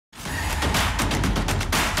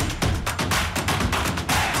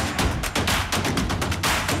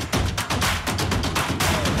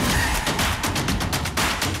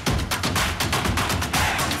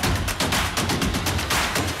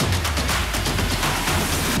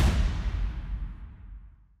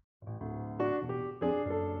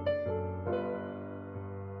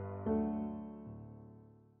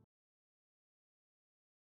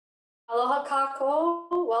Aloha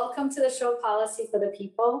kako. Welcome to the show Policy for the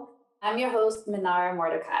People. I'm your host, Minara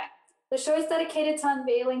Mordecai. The show is dedicated to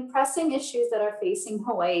unveiling pressing issues that are facing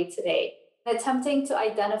Hawaii today and attempting to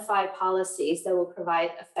identify policies that will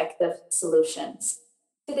provide effective solutions.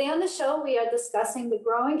 Today on the show, we are discussing the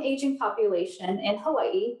growing aging population in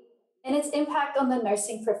Hawaii and its impact on the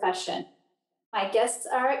nursing profession. My guests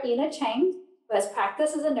are Ina Chang, who has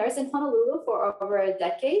practiced as a nurse in Honolulu for over a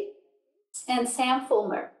decade, and Sam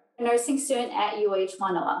Fullmer, a nursing student at UH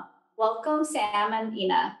Manoa. Welcome, Sam and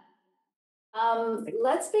Ina.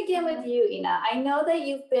 Let's begin with you, Ina. I know that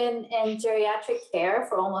you've been in geriatric care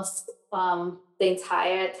for almost the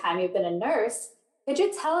entire time you've been a nurse. Could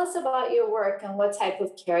you tell us about your work and what type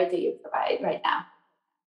of care do you provide right now?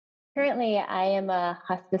 Currently, I am a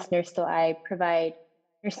hospice nurse, so I provide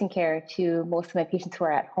nursing care to most of my patients who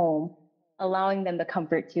are at home, allowing them the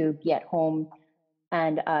comfort to be at home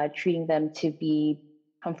and treating them to be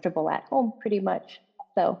comfortable at home pretty much.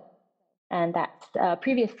 And that's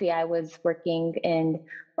previously I was working in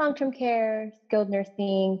long-term care, skilled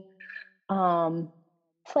nursing,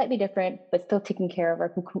 slightly different, but still taking care of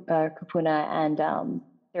our kupuna and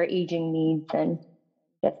their aging needs and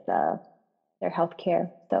just their health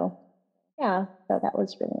care. So that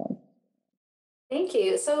was really nice. Thank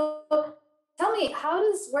you. So tell me, how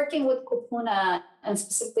does working with kupuna and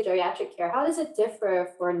specifically geriatric care, how does it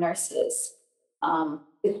differ for nurses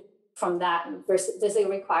from that versus, does it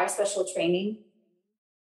require special training?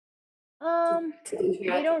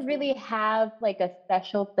 They don't really have like a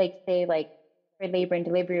special, like say like for labor and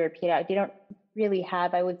delivery or pediatric, they don't really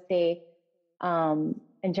have, I would say,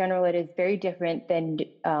 in general, it is very different than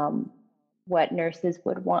what nurses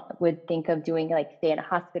would think of doing, like say in a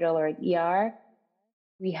hospital or an ER.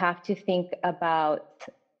 We have to think about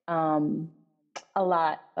a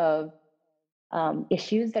lot of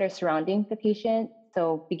issues that are surrounding the patient.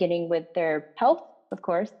 So beginning with their health, of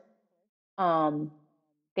course,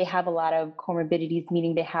 they have a lot of comorbidities,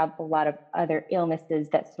 meaning they have a lot of other illnesses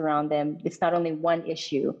that surround them. It's not only one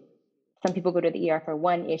issue. Some people go to the ER for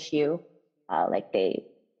one issue, like they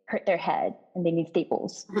hurt their head and they need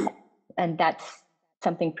staples. And that's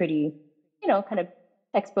something pretty, kind of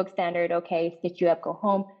textbook standard. Okay, stitch you up, go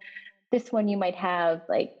home. This one you might have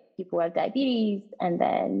like people who have diabetes and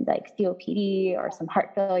then like COPD or some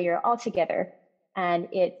heart failure all together. And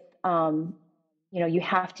it's, you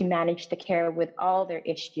have to manage the care with all their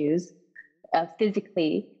issues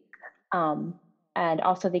physically. And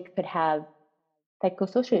also they could have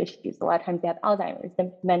psychosocial issues. A lot of times they have Alzheimer's,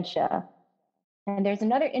 dementia. And there's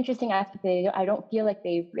another interesting aspect that I don't feel like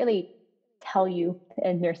they really tell you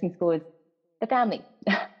in nursing school is the family,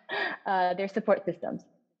 their support systems.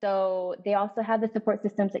 So they also have the support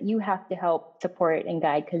systems that you have to help support and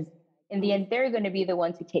guide, because in the end, they're going to be the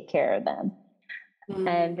ones who take care of them.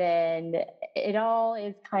 And then it all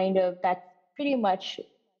is that's pretty much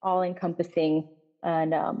all encompassing.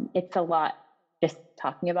 And it's a lot just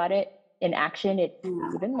talking about it. In action, it's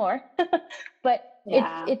even more. But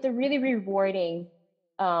it's a really rewarding,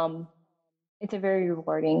 it's a very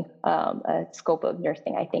rewarding scope of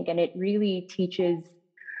nursing, I think. And it really teaches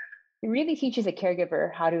a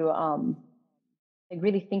caregiver how to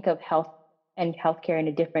really think of health and healthcare in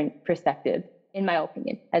a different perspective, in my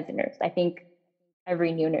opinion, as a nurse. I think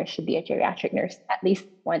every new nurse should be a geriatric nurse at least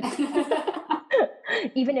once,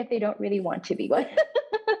 even if they don't really want to be one.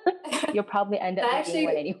 You'll probably end up being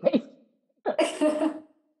one anyway.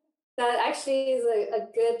 That actually is a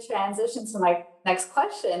good transition to my next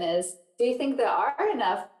question is, do you think there are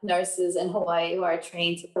enough nurses in Hawaii who are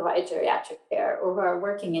trained to provide geriatric care or who are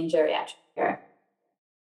working in geriatric care?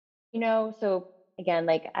 So again,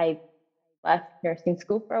 like I left nursing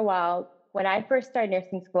school for a while. When I first started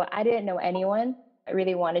nursing school, I didn't know anyone that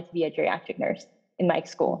really wanted to be a geriatric nurse in my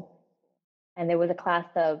school. And there was a class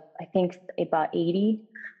of, I think, about 80.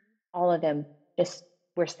 All of them just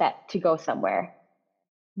were set to go somewhere.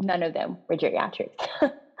 None of them were geriatrics.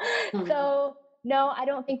 So no, I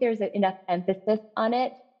don't think there's enough emphasis on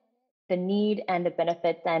it, the need and the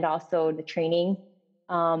benefits and also the training.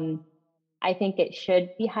 I think it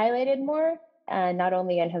should be highlighted more, not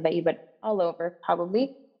only in Hawaii, but all over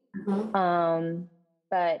probably.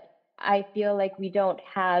 But I feel like we don't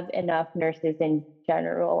have enough nurses in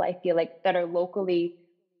general. I feel like that are locally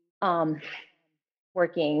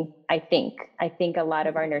working. I think a lot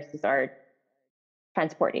of our nurses are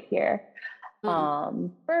transported here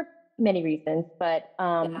for many reasons, but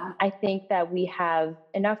I think that we have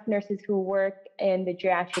enough nurses who work in the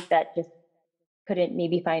geriatric that just couldn't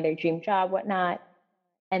maybe find their dream job, whatnot,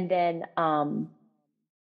 and then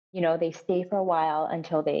they stay for a while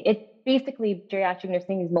until it's basically geriatric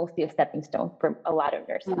nursing is mostly a stepping stone for a lot of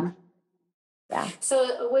nurses. Yeah.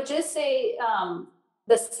 So would you say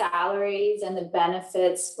the salaries and the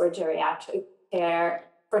benefits for geriatric care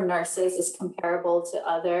for nurses is comparable to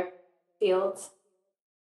other fields?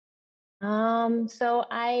 So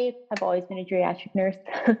I have always been a geriatric nurse.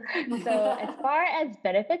 So as far as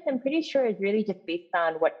benefits, I'm pretty sure it's really just based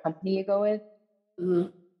on what company you go with.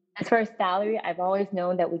 Mhm. As far as salary, I've always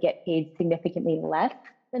known that we get paid significantly less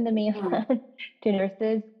than the Mm. mainland to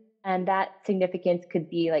nurses. And that significance could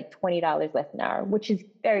be like $20 less an hour, which is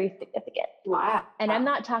very significant. Wow. And I'm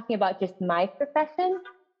not talking about just my profession.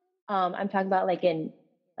 I'm talking about like in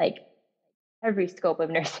like every scope of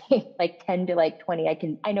nursing, like 10 to like 20.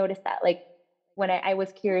 I noticed that like when I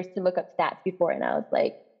was curious to look up stats before and I was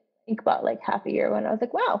like, think about like half a year when I was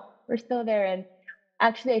like, wow, we're still there. And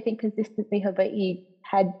actually, I think consistently Hawaii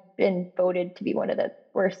had been voted to be one of the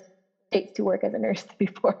worst states to work as a nurse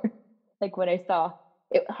before. Like when I saw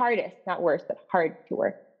it, hardest, not worst, but hard to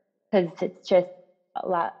work because it's just a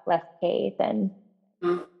lot less pay than,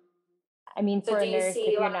 Mm. I mean, So for a nurse,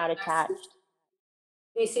 if you're not attached.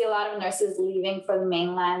 do you see a lot of nurses leaving for the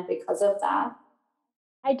mainland because of that?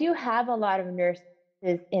 I do have a lot of nurses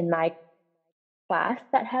in my class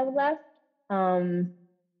that have left. Um,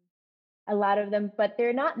 a lot of them, but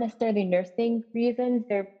they're not necessarily nursing reasons.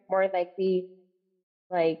 They're more likely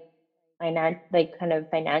like like kind of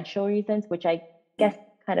financial reasons, which I guess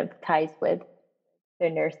kind of ties with their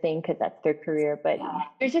nursing because that's their career. But Yeah.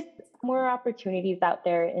 there's just more opportunities out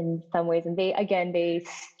there in some ways, and they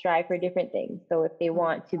strive for different things. So if they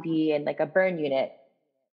want to be in like a burn unit,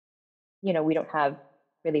 we don't have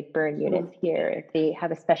really burn units Mm. here. If they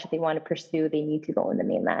have a specialty they want to pursue, they need to go in the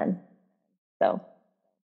mainland. So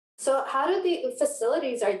So how do the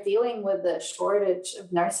facilities are dealing with the shortage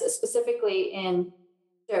of nurses, specifically in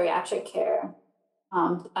geriatric care?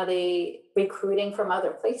 Are they recruiting from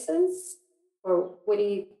other places, or what do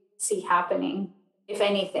you see happening, if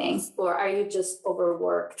anything, or are you just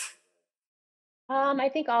overworked? I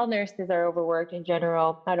think all nurses are overworked in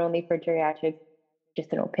general, not only for geriatrics,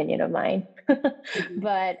 just an opinion of mine. Mhm.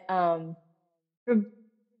 But from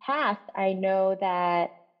past, I know that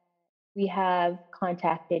we have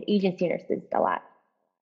contacted agency nurses a lot.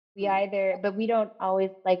 But we don't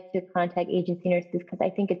always like to contact agency nurses because I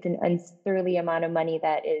think it's an unsurly amount of money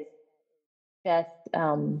that is just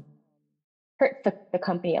hurts the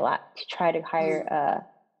company a lot to try to hire Mm.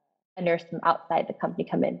 a nurse from outside the company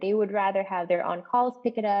come in. They would rather have their on calls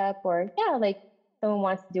pick it up, or yeah, like someone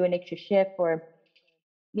wants to do an extra shift, or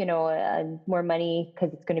more money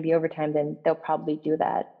because it's going to be overtime, then they'll probably do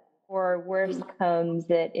that. Or worse Mm. comes,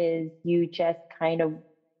 it is you just kind of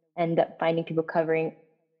end up finding people covering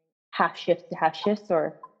half shifts to half shifts,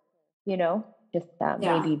 or you know, just Yeah.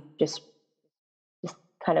 maybe just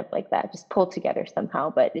kind of like that, just pulled together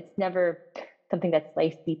somehow. But it's never something that's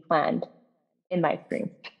nicely planned in my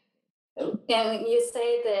experience. And you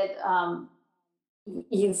say that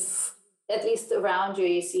you've, at least around you,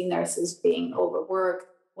 you see nurses being overworked.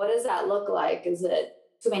 What does that look like? Is it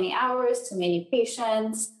too many hours, too many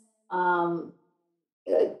patients? Um,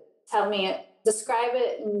 uh, Tell me, describe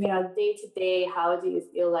it, day to day. How do you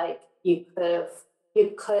feel like you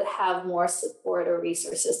could have more support or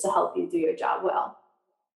resources to help you do your job well?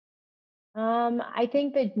 I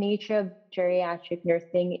think the nature of geriatric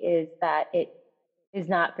nursing is that it is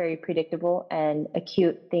not very predictable and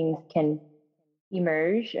acute things can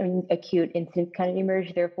emerge and acute incidents kind of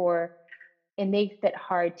emerge. Therefore, it makes it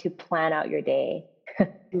hard to plan out your day.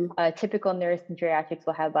 Mm. A typical nurse in geriatrics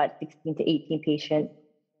will have about 16 to 18 patients.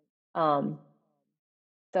 Um,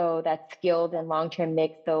 so that's skilled and long-term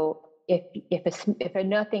mix. So if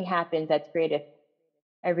nothing happens, that's great. If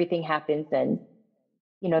everything happens, then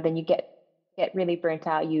you get really burnt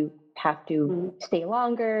out. You have to Mm. stay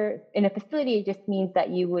longer in a facility. It just means that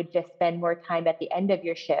you would just spend more time at the end of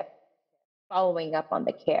your shift following up on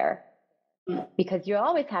the care Mm. because you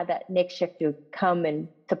always have that next shift to come and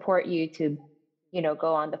support you to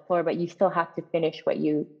go on the floor, but you still have to finish what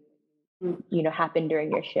Mm. happened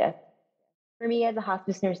during your shift. For me as a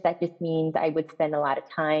hospice nurse, that just means I would spend a lot of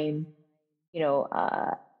time you know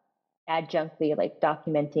uh, adjunctly, like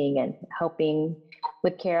documenting and helping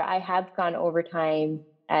with care. I have gone overtime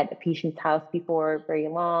at a patient's house before, very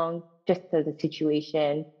long, just as a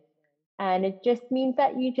situation. And it just means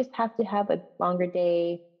that you just have to have a longer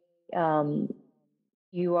day. Um,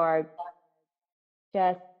 you are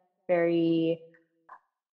just very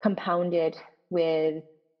compounded with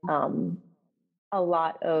um, a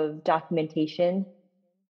lot of documentation.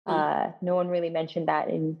 Mm. No one really mentioned that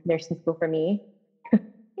in nursing school for me.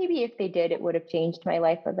 Maybe if they did, it would have changed my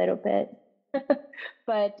life a little bit.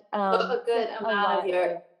 But So a good just a amount of lot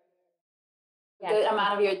your of a good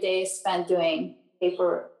amount of your day spent doing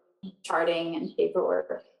paper charting and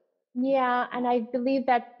paperwork. Yeah, and I believe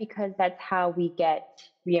that's because that's how we get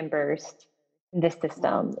reimbursed in this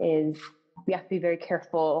system is we have to be very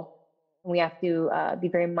careful and we have to be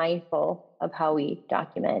very mindful of how we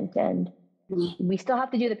document. And we still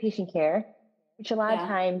have to do the patient care, which a lot of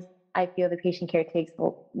times I feel the patient care takes,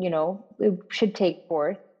 it should take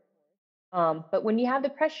forth. But when you have the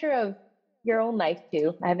pressure of your own life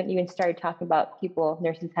too, I haven't even started talking about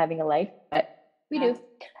nurses having a life, but we do.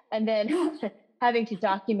 And then having to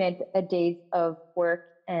document a days of work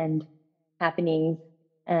and happenings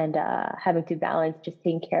and having to balance just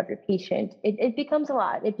taking care of your patient, it becomes a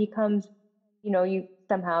lot. It becomes, it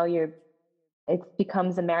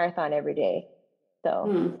becomes a marathon every day.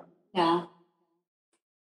 So yeah.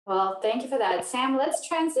 Well, thank you for that. Sam, let's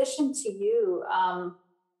transition to you.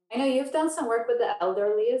 I know you've done some work with the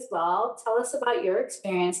elderly as well. Tell us about your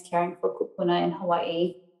experience caring for kupuna in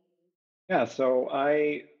Hawaii. Yeah, so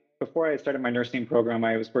before I started my nursing program,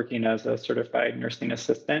 I was working as a certified nursing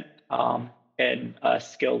assistant in a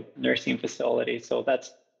skilled nursing facility. So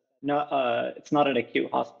that's it's not an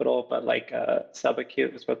acute hospital, but like a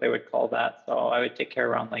subacute is what they would call that. So I would take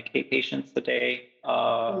care around like 8 patients a day.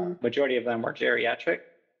 Majority of them were geriatric.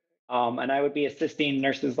 And I would be assisting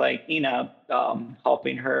nurses like Ina,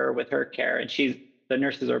 helping her with her care. And the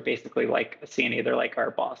nurses are basically like a CNA, they're like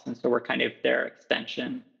our boss. And so we're kind of their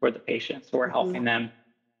extension for the patient. So we're helping them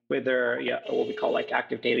with their, what we call like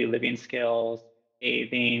active daily living skills,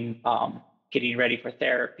 bathing, getting ready for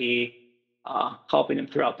therapy, helping them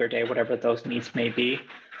throughout their day, whatever those needs may be.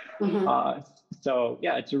 So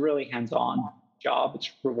yeah, it's a really hands-on job. It's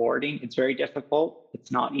rewarding. It's very difficult.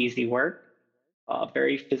 It's not easy work.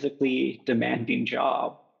 Very physically demanding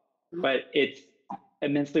job, but it's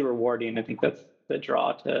immensely rewarding. I think that's the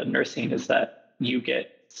draw to nursing is that you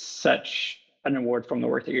get such an award from the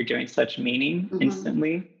work that you're doing, such meaning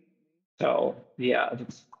instantly. So yeah,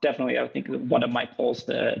 it's definitely, I think, one of my goals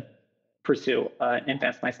to pursue and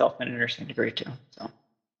advance myself in a nursing degree too. So.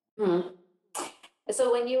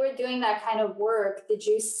 So when you were doing that kind of work, did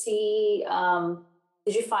you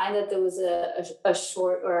find that there was a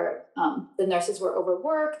short or the nurses were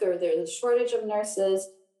overworked or there's a shortage of nurses?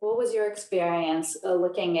 What was your experience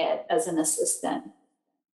looking at as an assistant?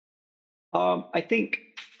 I think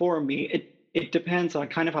for me, it depends on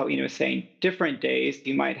kind of how Ina was saying. Different days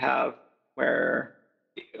you might have where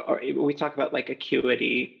we talk about like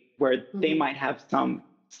acuity, where they might have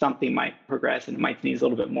something might progress and it might need a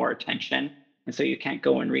little bit more attention. And so you can't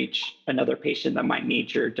go and reach another patient that might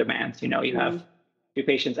need your demands. You have 2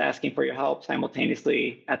 patients asking for your help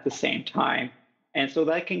simultaneously at the same time. And so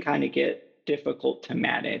that can kind of get difficult to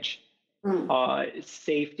manage.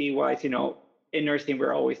 Safety wise, in nursing,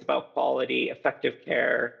 we're always about quality, effective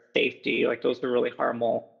care, safety. Like those are really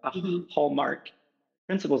hallmark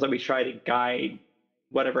principles that we try to guide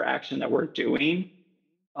whatever action that we're doing.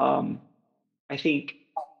 I think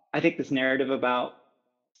this narrative about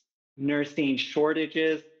nursing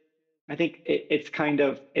shortages, I think it's kind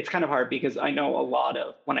of hard because I know a lot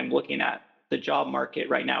of when I'm looking at the job market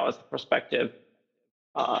right now as a prospective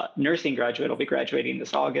nursing graduate, I'll be graduating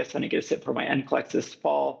this August and I get to sit for my NCLEX this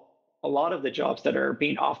fall. A lot of the jobs that are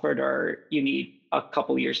being offered you need a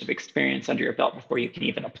couple years of experience under your belt before you can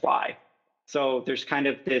even apply. So there's kind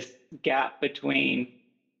of this gap between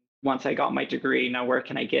once I got my degree, now where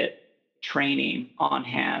can I get training on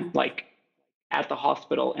hand, like at the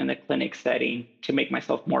hospital in the clinic setting to make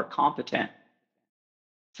myself more competent.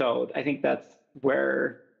 So I think that's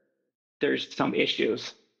where there's some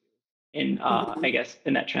issues in, I guess,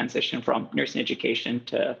 in that transition from nursing education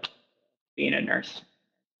to being a nurse.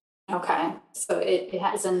 Okay, so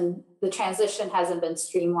the transition hasn't been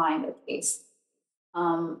streamlined at least.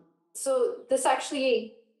 So this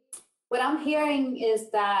actually, what I'm hearing is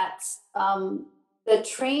that the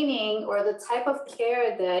training or the type of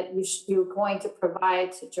care that you're going to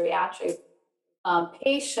provide to geriatric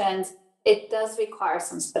patients, it does require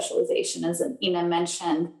some specialization. As Ina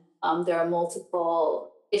mentioned, there are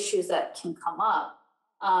multiple issues that can come up.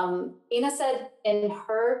 Ina said in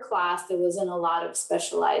her class, there wasn't a lot of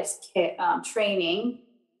specialized training.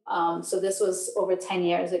 So this was over 10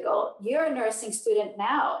 years ago. You're a nursing student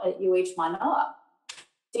now at UH Manoa.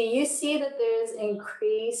 Do you see that there's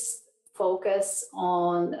increased focus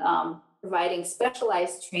on providing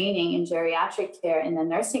specialized training in geriatric care in the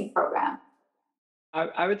nursing program?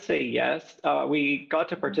 I would say yes. We got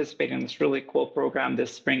to participate in this really cool program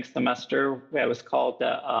this spring semester that was called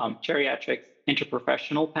the Geriatrics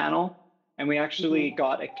Interprofessional Panel. And we actually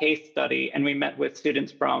got a case study, and we met with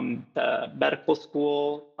students from the medical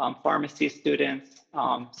school, pharmacy students,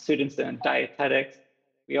 students in dietetics.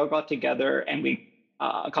 We all got together and we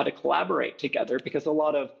got to collaborate together because a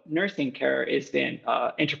lot of nursing care is in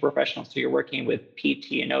interprofessional. So you're working with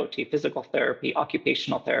PT and OT, physical therapy,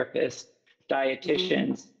 occupational therapists,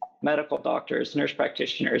 dietitians, medical doctors, nurse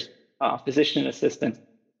practitioners, physician assistants,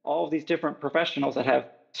 all of these different professionals that have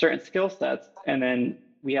certain skill sets. And then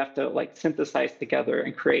we have to like synthesize together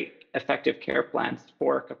and create effective care plans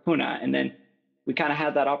for kupuna. And then we kind of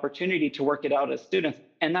had that opportunity to work it out as students.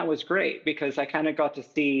 And that was great because I kind of got to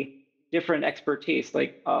see different expertise,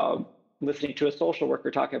 like listening to a social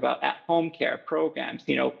worker talk about at-home care programs,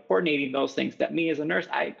 coordinating those things that me as a nurse,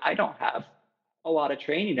 I don't have a lot of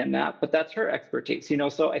training in that, but that's her expertise,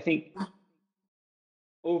 So I think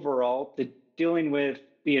overall, dealing with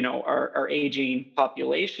our aging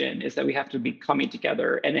population is that we have to be coming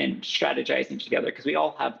together and then strategizing together because we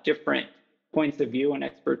all have different points of view and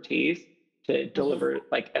expertise to deliver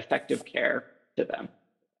like effective care to them.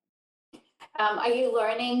 Are you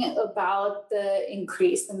learning about the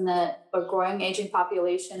increase in the growing aging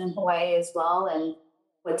population in Hawaii as well, and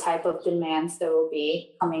what type of demands there will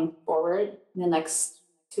be coming forward in the next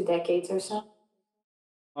 2 decades or so?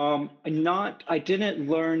 I didn't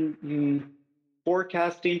learn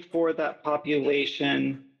forecasting for that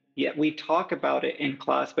population yet. We talk about it in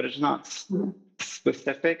class, but it's not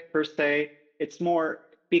specific per se. It's more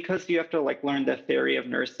because you have to like learn the theory of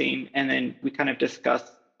nursing, and then we kind of discuss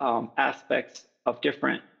aspects of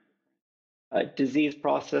different disease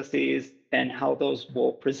processes and how those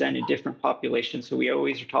will present in different populations. So we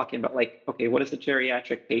always are talking about like, okay, what is a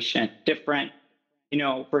geriatric patient different,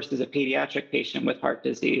 versus a pediatric patient with heart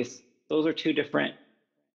disease? Those are two different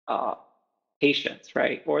patients,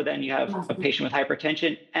 right? Or then you have a patient with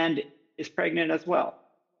hypertension and is pregnant as well.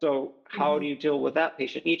 So how do you deal with that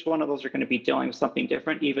patient? Each one of those are going to be dealing with something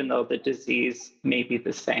different, even though the disease may be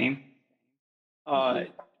the same. And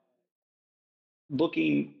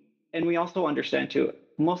we also understand too,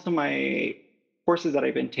 most of my courses that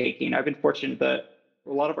I've been taking, I've been fortunate that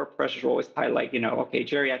a lot of our professors will always highlight, okay,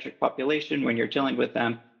 geriatric population, when you're dealing with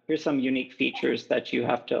them, here's some unique features that you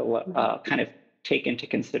have to kind of take into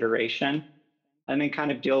consideration, and then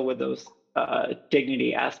kind of deal with those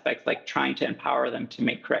dignity aspects, like trying to empower them to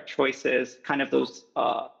make correct choices. Kind of those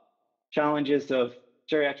challenges of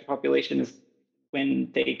geriatric population is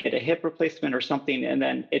when they get a hip replacement or something, and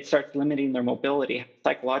then it starts limiting their mobility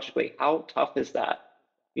psychologically. How tough is that?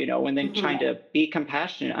 And then trying to be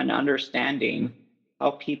compassionate and understanding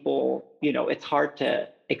how people, it's hard to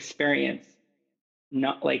experience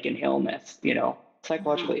not like an illness,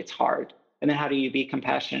 psychologically it's hard. And then how do you be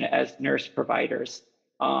compassionate as nurse providers?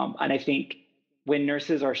 And I think when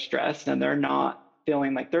nurses are stressed and they're not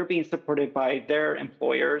feeling like they're being supported by their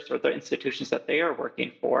employers or the institutions that they are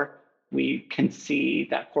working for, we can see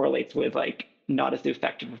that correlates with like not as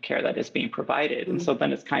effective of care that is being provided. And so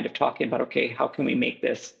then it's kind of talking about, okay, how can we make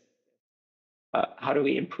this, how do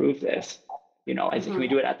we improve this? Can we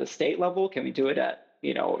do it at the state level? Can we do it at,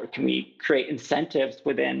 or can we create incentives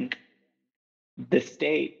within the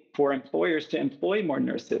state for employers to employ more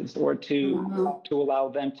nurses, or to allow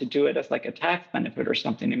them to do it as like a tax benefit or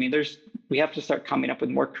something? I mean, we have to start coming up with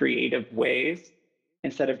more creative ways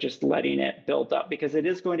instead of just letting it build up, because it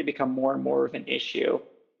is going to become more and more of an issue.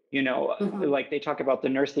 Like they talk about the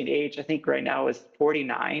nursing age, I think right now is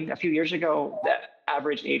 49. A few years ago, the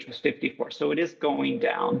average age was 54. So it is going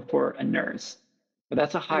down for a nurse, but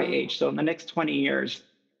that's a high age. So in the next 20 years,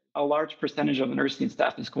 a large percentage of the nursing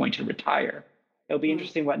staff is going to retire. It'll be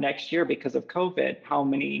interesting what next year, because of COVID, how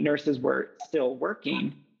many nurses were still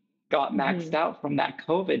working, got maxed out from that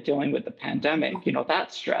COVID, dealing with the pandemic,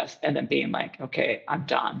 that stress, and then being like, okay, I'm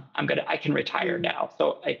done. I can retire now.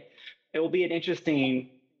 So it will be an interesting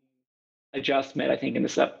adjustment, I think, in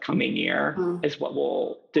this upcoming year is what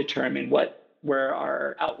will determine where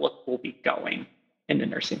our outlook will be going in the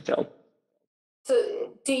nursing field.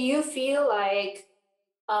 So do you feel like,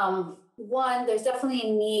 one, there's definitely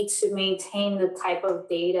a need to maintain the type of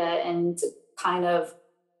data and kind of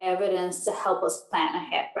evidence to help us plan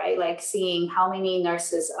ahead, right? Like seeing how many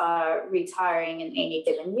nurses are retiring in any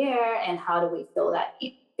given year and how do we fill that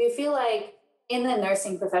need? Do you feel like in the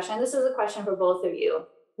nursing profession, this is a question for both of you,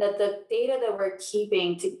 that the data that we're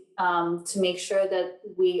keeping to make sure that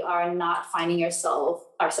we are not finding ourselves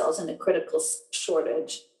in a critical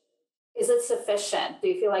shortage, is it sufficient? Do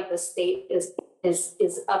you feel like the state is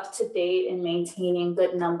up to date in maintaining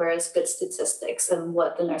good numbers, good statistics, and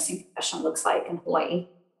what the nursing profession looks like in Hawaii?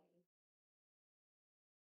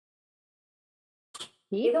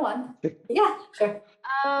 Either one. Yeah, sure.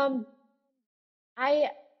 I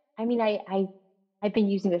I mean I've been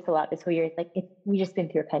using this a lot this whole year. It's like we just been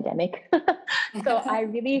through a pandemic. So I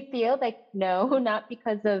really feel like no, not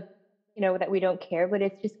because of that we don't care, but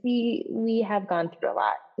it's just we have gone through a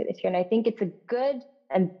lot this year. And I think it's a good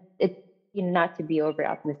and it's not to be over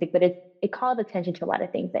optimistic, but it called attention to a lot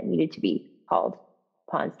of things that needed to be called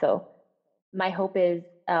upon. So my hope is,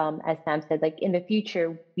 as Sam said, like in the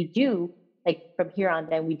future, we do, like from here on,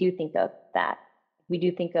 then we do think of that. We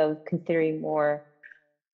do think of considering more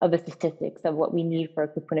of the statistics of what we need for a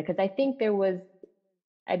kupuna. Because I think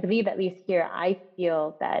I believe at least here, I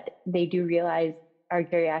feel that they do realize our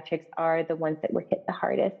geriatrics are the ones that were hit the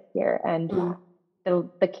hardest here. And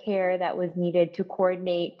the care that was needed to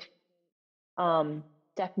coordinate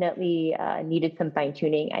definitely needed some fine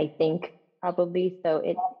tuning, I think, probably. So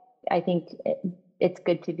I think it's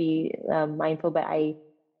good to be mindful, but I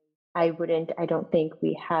don't think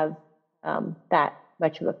we have that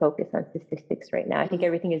much of a focus on statistics right now. I think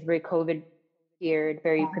everything is very COVID geared,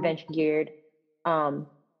 very prevention geared,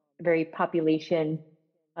 very population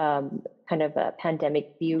kind of a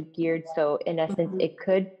pandemic view geared. So in essence,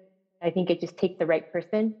 I think it just takes the right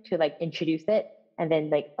person to like introduce it and then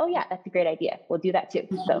like, oh yeah, that's a great idea. We'll do that too.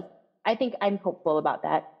 So I think I'm hopeful about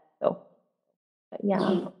that. So, but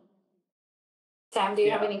yeah. Sam, do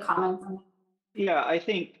you have any comments on that? Yeah, I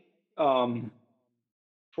think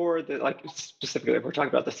for the like specifically if we're talking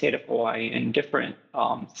about the state of Hawaii and different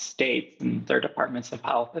states and their departments of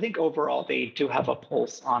health, I think overall they do have a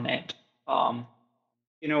pulse on it.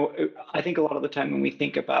 I think a lot of the time when we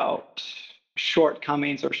think about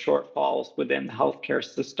shortcomings or shortfalls within the healthcare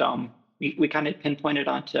system, we kind of pinpoint it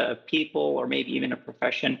onto people or maybe even a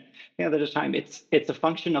profession. At the time, it's a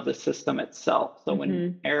function of the system itself. So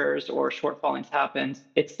when errors or shortfallings happens,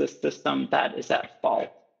 it's the system that is at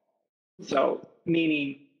fault. So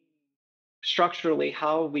meaning structurally,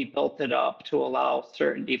 how we built it up to allow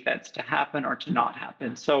certain events to happen or to not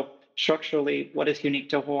happen. So structurally, what is unique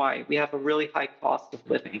to Hawaii? We have a really high cost of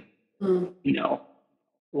living.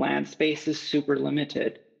 Land space is super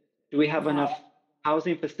limited. Do we have enough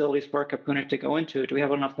housing facilities for a kupuna to go into? Do we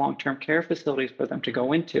have enough long-term care facilities for them to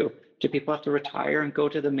go into? Do people have to retire and go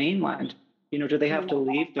to the mainland? Do they have to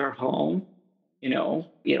leave their home?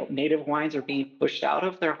 Native Hawaiians are being pushed out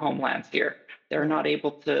of their homelands here. They're not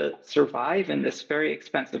able to survive in this very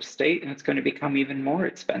expensive state, and it's going to become even more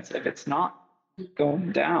expensive. It's not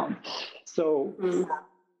going down. So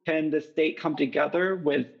can the state come together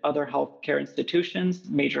with other healthcare institutions,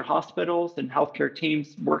 major hospitals, and healthcare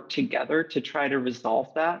teams work together to try to resolve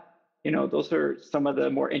that? Those are some of the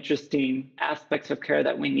more interesting aspects of care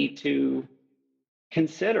that we need to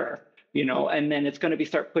consider. And then it's going to be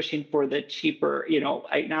start pushing for the cheaper,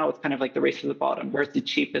 right now it's kind of like the race to the bottom. Where's the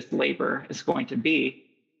cheapest labor is going to be?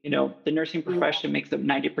 The nursing profession makes up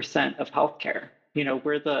 90% of healthcare.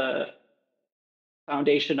 We're the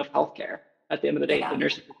foundation of healthcare. At the end of the day, the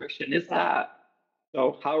nursing profession is that.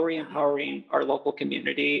 So how are we empowering our local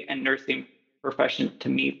community and nursing profession to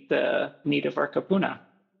meet the need of our kupuna?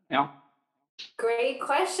 Great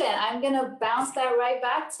question. I'm going to bounce that right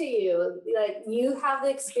back to you. Like, you have the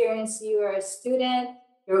experience, you are a student,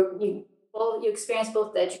 you experience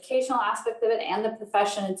both the educational aspect of it and the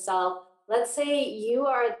profession itself. Let's say you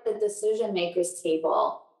are at the decision makers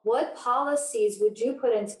table. What policies would you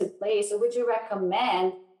put into place or would you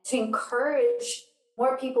recommend to encourage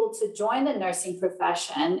more people to join the nursing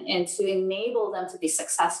profession and to enable them to be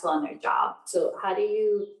successful in their job? So how do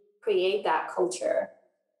you create that culture?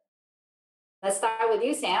 Let's start with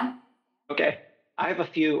you, Sam. Okay, I have a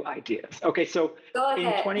few ideas. Okay, so in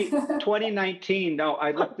 2019, no,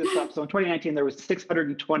 I looked this up. So in 2019, there was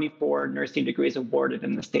 624 nursing degrees awarded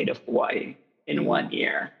in the state of Hawaii in 1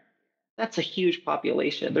 year. That's a huge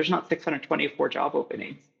population. There's not 624 job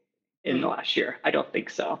openings in the last year. I don't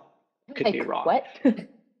think so. Could be wrong. What?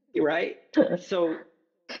 Right? So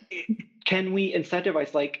can we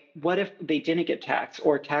incentivize, like, what if they didn't get tax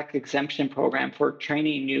or tax exemption program for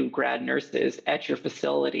training new grad nurses at your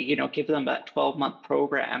facility? Give them that 12-month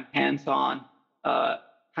program, hands-on,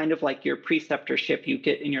 kind of like your preceptorship you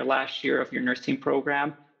get in your last year of your nursing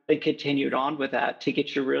program. They continued on with that to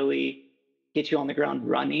get you on the ground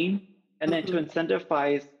running, and then to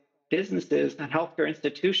incentivize businesses and healthcare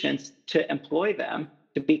institutions to employ them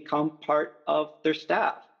to become part of their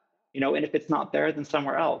staff. And if it's not there, then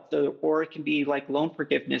somewhere else. Or it can be like loan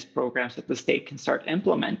forgiveness programs that the state can start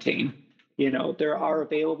implementing. There are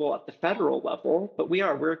available at the federal level, but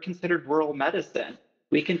we're considered rural medicine.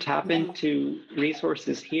 We can tap into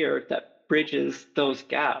resources here that bridges those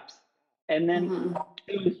gaps. And then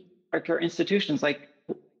our institutions, like,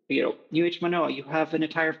 UH Manoa, you have an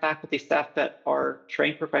entire faculty staff that are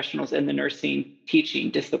trained professionals in the nursing teaching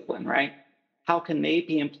discipline, right? How can they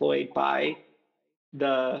be employed by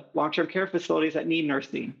the long-term care facilities that need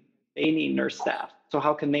nursing? They need nurse staff. So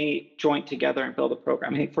how can they join together and build a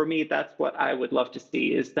program? I think for me, that's what I would love to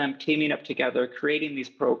see, is them teaming up together, creating these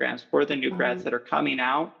programs for the new grads that are coming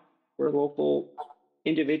out, where local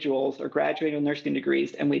individuals are graduating with nursing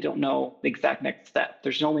degrees and we don't know the exact next step.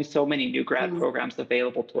 There's only so many new grad programs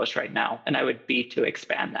available to us right now. And I would be to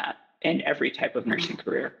expand that in every type of nursing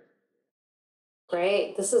career.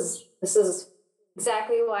 Great. This is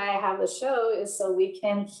exactly why I have the show, is so we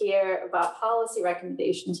can hear about policy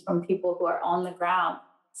recommendations from people who are on the ground.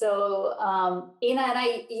 So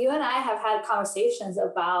Ina you and I have had conversations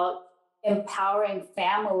about empowering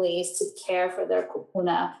families to care for their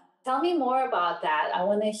kupuna. Tell me more about that. I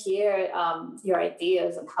want to hear your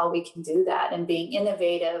ideas on how we can do that and being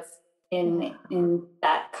innovative in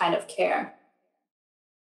that kind of care.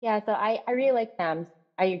 Yeah, so I really like FAMs.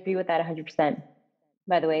 I agree with that 100%.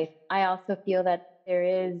 By the way, I also feel that there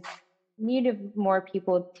is need of more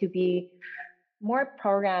people to be more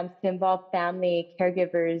programs to involve family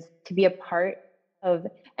caregivers to be a part of,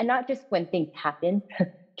 and not just when things happen,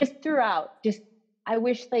 just throughout. Just I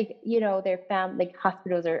wish their like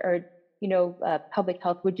hospitals or public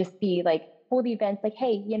health would just be like hold events like,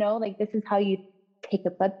 hey, this is how you take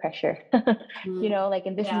a blood pressure,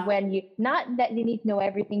 and this is when you, not that you need to know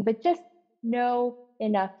everything, but just know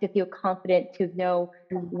enough to feel confident to know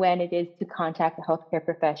when it is to contact the healthcare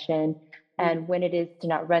profession and when it is to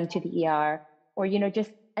not run to the ER, or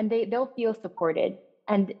and they'll feel supported,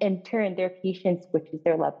 and in turn their patients, which is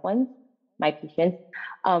their loved ones, my patients,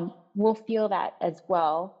 will feel that as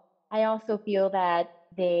well. I also feel that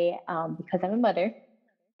they, because I'm a mother,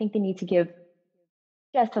 I think they need to give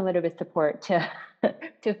just a little bit of support to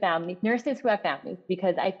to families, nurses who have families,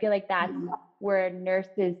 because I feel like that's where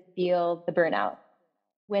nurses feel the burnout.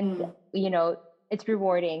 When it's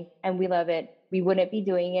rewarding and we love it, we wouldn't be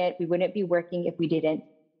doing it, we wouldn't be working if we didn't.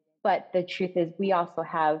 But the truth is, we also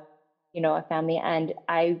have a family, and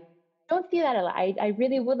I don't see that a lot. I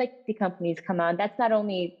really would like to see companies come on. That's not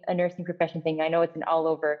only a nursing profession thing. I know it's an all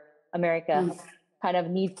over America kind of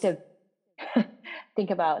needs to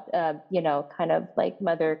think about kind of like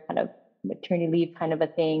mother kind of maternity leave kind of a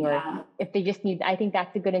thing, or if they just need, I think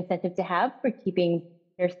that's a good incentive to have for keeping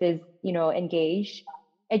nurses engaged.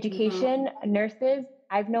 Education, nurses,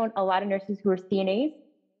 I've known a lot of nurses who are CNAs,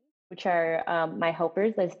 which are my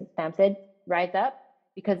helpers, as Sam said, rise up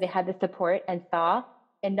because they had the support and saw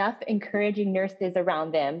enough encouraging nurses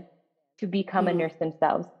around them to become a nurse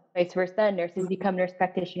themselves. Vice versa, nurses become nurse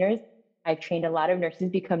practitioners. I've trained a lot of nurses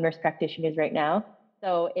become nurse practitioners right now.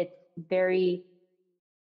 So it's very,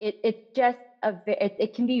 it's just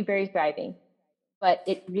it can be very thriving, but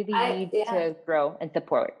it really needs to grow and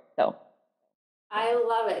support. So I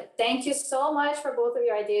love it. Thank you so much for both of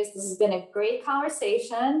your ideas. This has been a great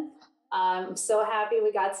conversation. I'm so happy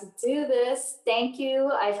we got to do this. Thank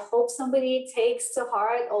you. I hope somebody takes to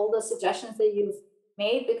heart all the suggestions that you've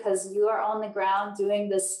made, because you are on the ground doing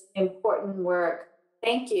this important work.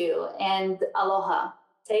 Thank you, and aloha.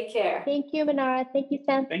 Take care. Thank you, Minara. Thank you,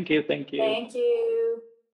 Sam. Thank you. Thank you. Thank you.